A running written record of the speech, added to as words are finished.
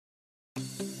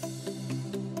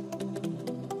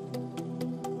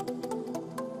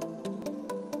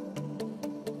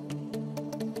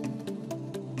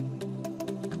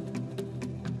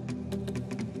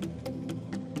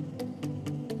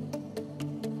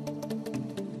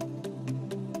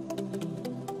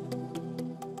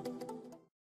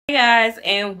Hey guys,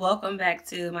 and welcome back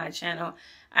to my channel.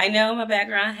 I know my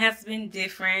background has been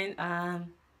different. I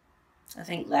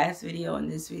think last video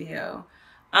and this video.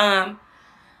 I'm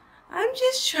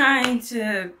just trying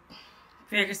to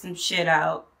figure some shit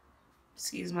out.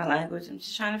 Excuse my language. I'm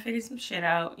just trying to figure some shit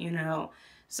out, you know.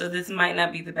 So this might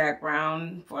not be the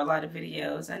background for a lot of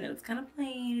videos. I know it's kind of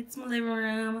plain. It's my living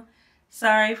room.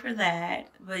 Sorry for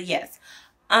that. But yes.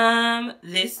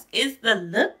 This is the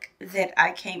look that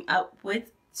I came up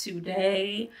with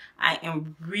today. I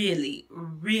am really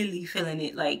feeling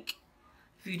it. Like,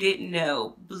 if you didn't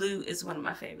know, blue is one of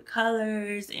my favorite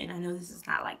colors, and I know this is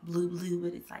not like blue,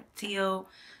 but it's like teal,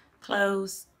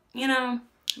 close, you know.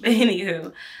 But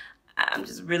anywho, I'm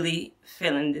just really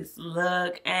feeling this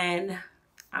look, and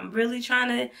I'm really trying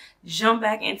to jump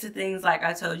back into things like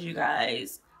I told you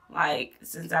guys, like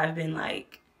since I've been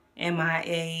like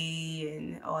MIA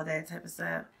and all that type of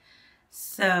stuff.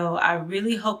 So I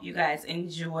really hope you guys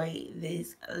enjoy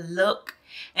this look,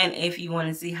 and if you want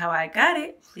to see how I got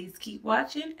it, please keep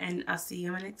watching, and I'll see you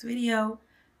in my next video.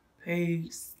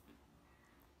 Peace.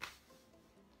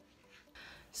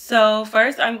 So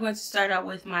first I'm going to start out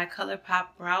with my ColourPop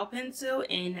brow pencil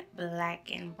in black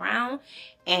and brown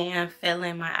and fill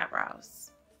in my eyebrows.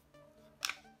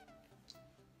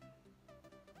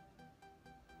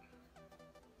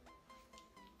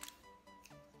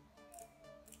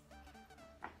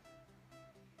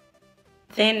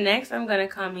 Then next I'm going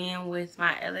to come in with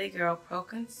my LA Girl Pro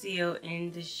Conceal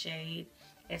in the shade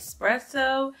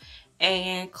Espresso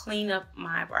and clean up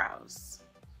my brows.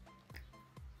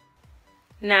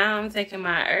 Now I'm taking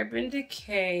my Urban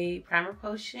Decay Primer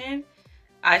Potion,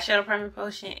 eyeshadow primer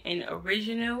potion in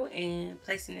Original, and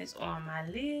placing this on my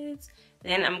lids.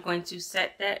 Then I'm going to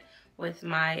set that with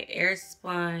my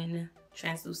Airspun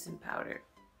translucent powder.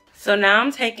 So now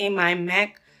I'm taking my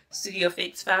MAC Studio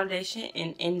Fix foundation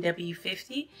in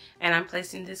NW50, and I'm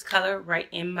placing this color right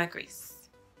in my crease.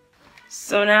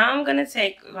 So now I'm going to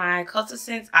take my Coastal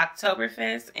Scents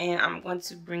Oktoberfest, and I'm going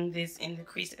to bring this in the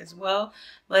crease as well,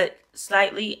 but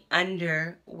slightly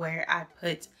under where I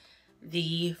put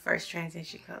the first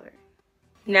transition color.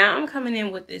 Now I'm coming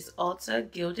in with this Ulta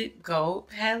Gilded Gold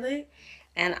palette,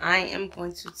 and I am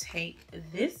going to take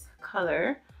this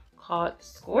color called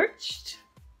Scorched.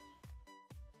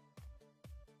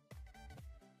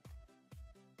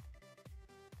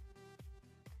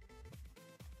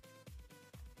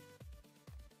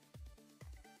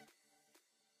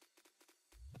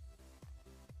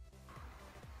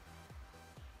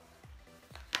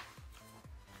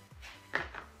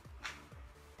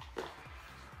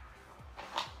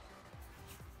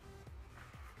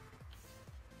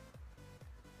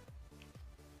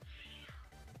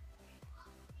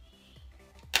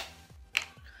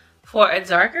 For a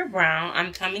darker brown,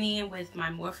 I'm coming in with my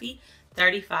Morphe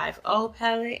 35O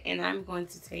palette, and I'm going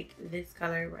to take this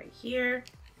color right here.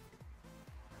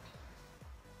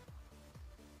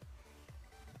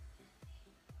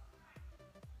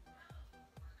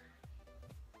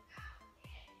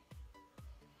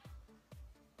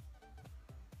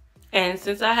 And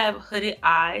since I have hooded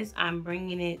eyes, I'm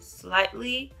bringing it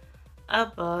slightly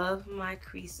above my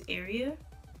crease area.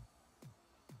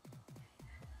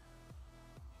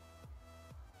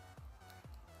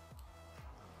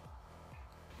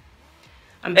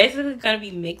 I'm basically going to be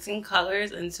mixing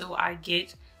colors until I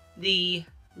get the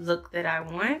look that I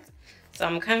want. So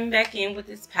I'm coming back in with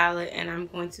this palette, and I'm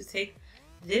going to take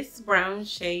this brown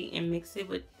shade and mix it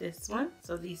with this one.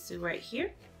 So these two right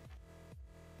here.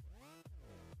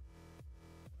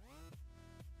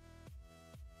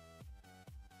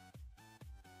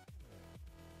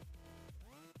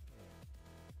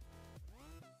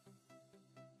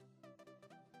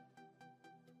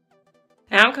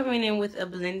 Now I'm coming in with a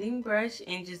blending brush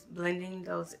and just blending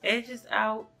those edges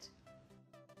out.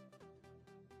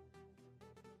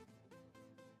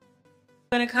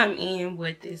 I'm going to come in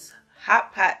with this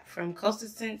Hot Pot from Coastal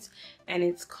Scents, and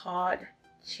it's called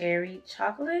Cherry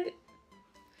Chocolate.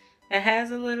 It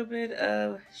has a little bit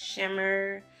of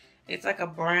shimmer. It's like a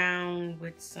brown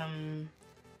with some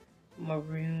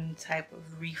maroon type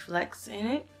of reflex in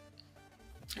it.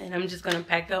 And I'm just going to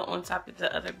pack that on top of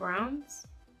the other browns.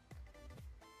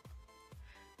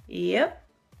 Yep,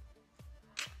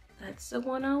 that's the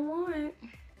one I want.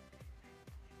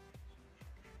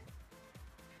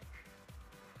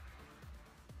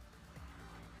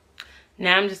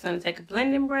 Now I'm just going to take a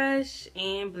blending brush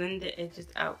and blend the edges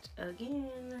out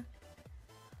again.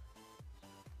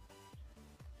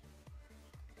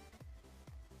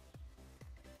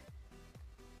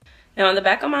 Now on the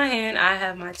back of my hand, I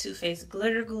have my Too Faced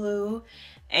glitter glue,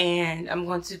 and I'm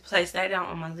going to place that down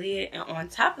on my lid, and on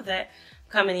top of that,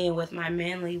 coming in with my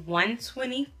Manly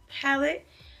 120 palette.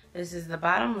 This is the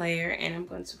bottom layer, and I'm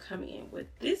going to come in with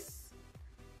this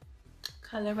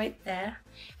color right there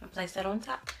and place that on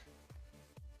top.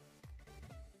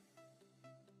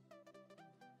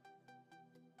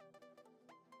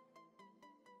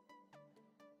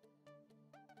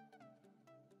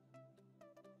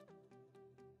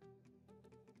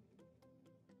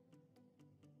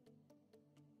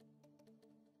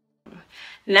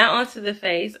 Now onto the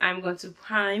face. I'm going to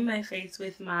prime my face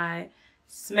with my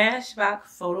Smashbox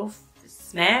Photo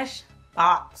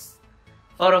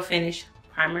Finish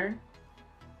Primer.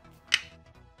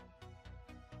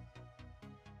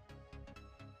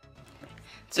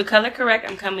 To color correct,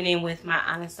 I'm coming in with my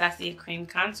Anastasia Cream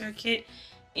Contour Kit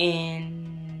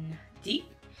in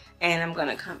Deep. And I'm going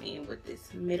to come in with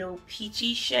this middle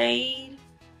peachy shade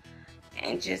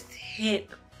and just hit,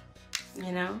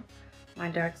 you know, my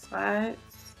dark spots,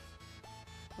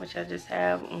 which I just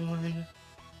have on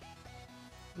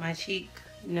my cheek,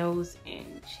 nose,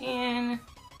 and chin.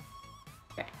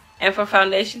 Okay. And for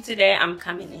foundation today, I'm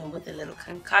coming in with a little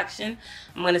concoction.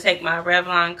 I'm going to take my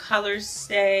Revlon Color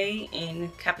Stay in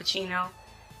Cappuccino.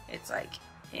 It's like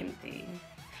empty.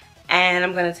 And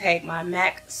I'm going to take my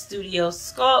MAC Studio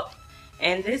Sculpt.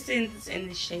 And this is in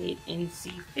the shade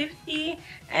NC50.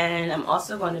 And I'm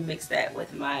also going to mix that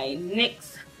with my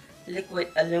NYX Liquid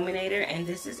Illuminator, and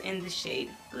this is in the shade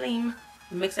Gleam.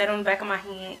 Mix that on the back of my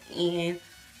hand and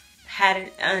pat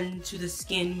it onto the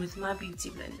skin with my beauty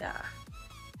blender.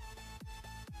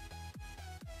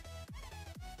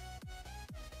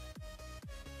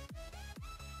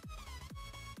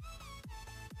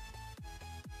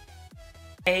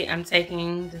 Okay, I'm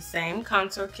taking the same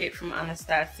contour kit from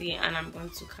Anastasia, and I'm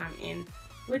going to come in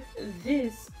with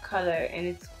this color, and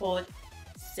it's called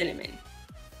Cinnamon.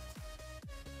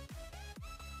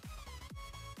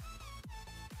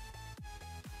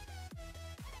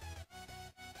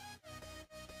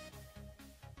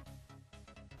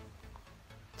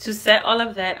 To set all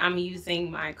of that, I'm using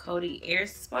my Coty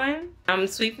Airspun. I'm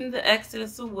sweeping the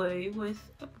excess away with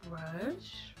a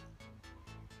brush.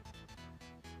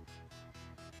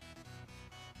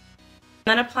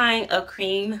 I'm not applying a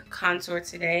cream contour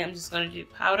today. I'm just going to do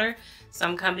powder. So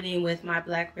I'm coming in with my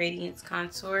Black Radiance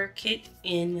Contour Kit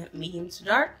in medium to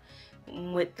dark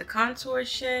with the contour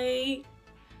shade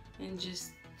and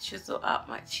just chisel out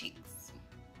my cheeks.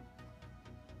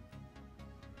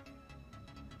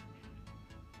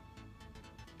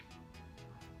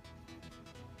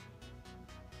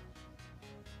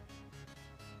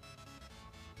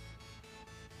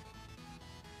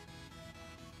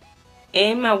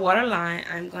 In my waterline,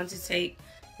 I'm going to take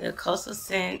the Coastal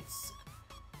Scents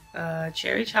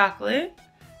Cherry Chocolate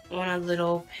on a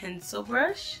little pencil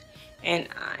brush, and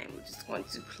I'm just going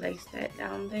to place that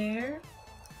down there.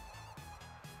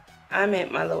 I'm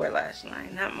at my lower lash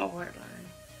line, not my waterline.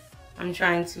 I'm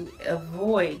trying to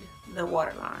avoid the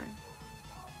waterline.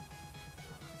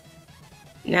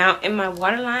 Now in my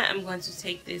waterline, I'm going to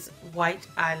take this white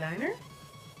eyeliner.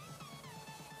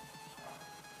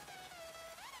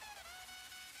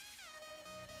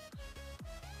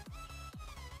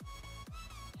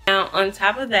 Now on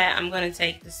top of that, I'm going to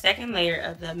take the second layer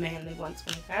of the Manly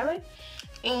 120 palette,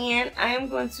 and I am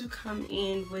going to come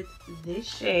in with this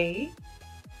shade.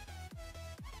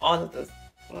 All of those,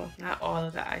 well, not all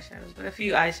of the eyeshadows, but a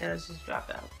few eyeshadows just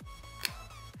dropped out.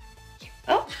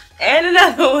 Oh, and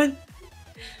another one.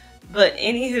 But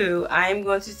anywho, I am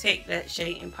going to take that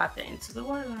shade and pop that into the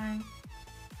waterline.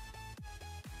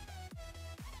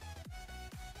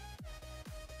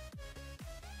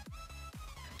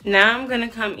 Now I'm going to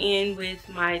come in with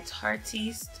my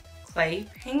Tarteist Clay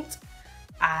Paint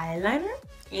eyeliner,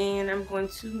 and I'm going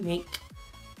to make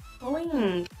a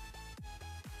wing.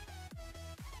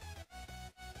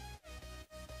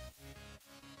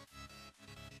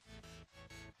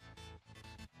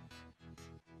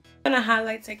 I'm going to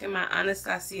highlight taking my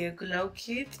Anastasia Glow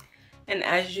Kit, and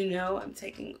as you know, I'm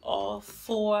taking all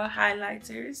 4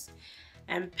 highlighters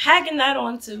and packing that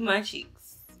onto my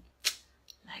cheeks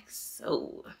like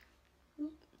so.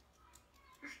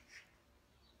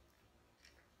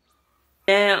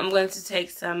 Now I'm going to take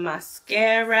some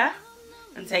mascara.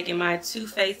 I'm taking my Too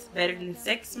Faced Better Than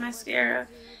Sex mascara,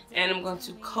 and I'm going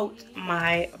to coat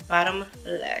my bottom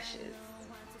lashes.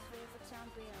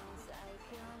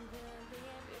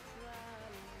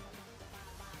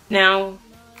 Now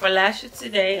for lashes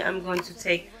today, I'm going to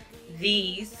take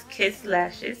these Kiss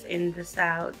lashes in the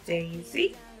style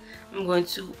Daisy. I'm going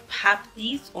to pop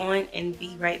these on and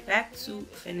be right back to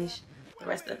finish the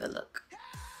rest of the look.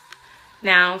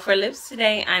 Now for lips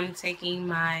today, I'm taking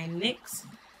my NYX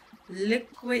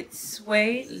Liquid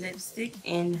Suede lipstick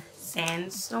in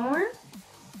Sandstorm.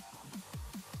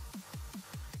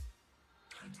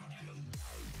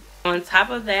 On top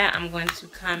of that, I'm going to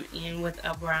come in with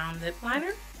a brown lip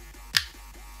liner.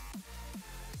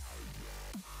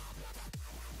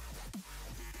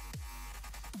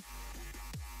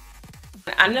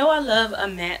 I know I love a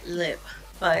matte lip,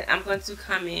 but I'm going to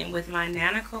come in with my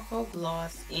Nana Coco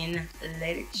Gloss in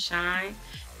Let It Shine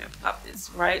and pop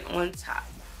this right on top.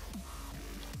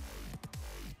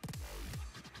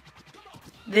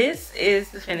 This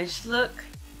is the finished look.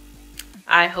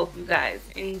 I hope you guys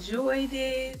enjoyed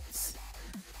it.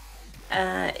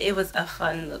 It was a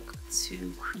fun look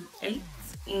to create,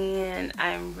 and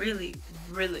I'm really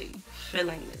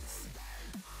feeling this.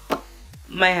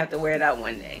 Might have to wear it out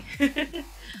one day.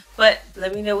 But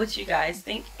let me know what you guys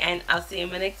think, and I'll see you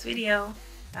in my next video.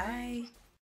 Bye.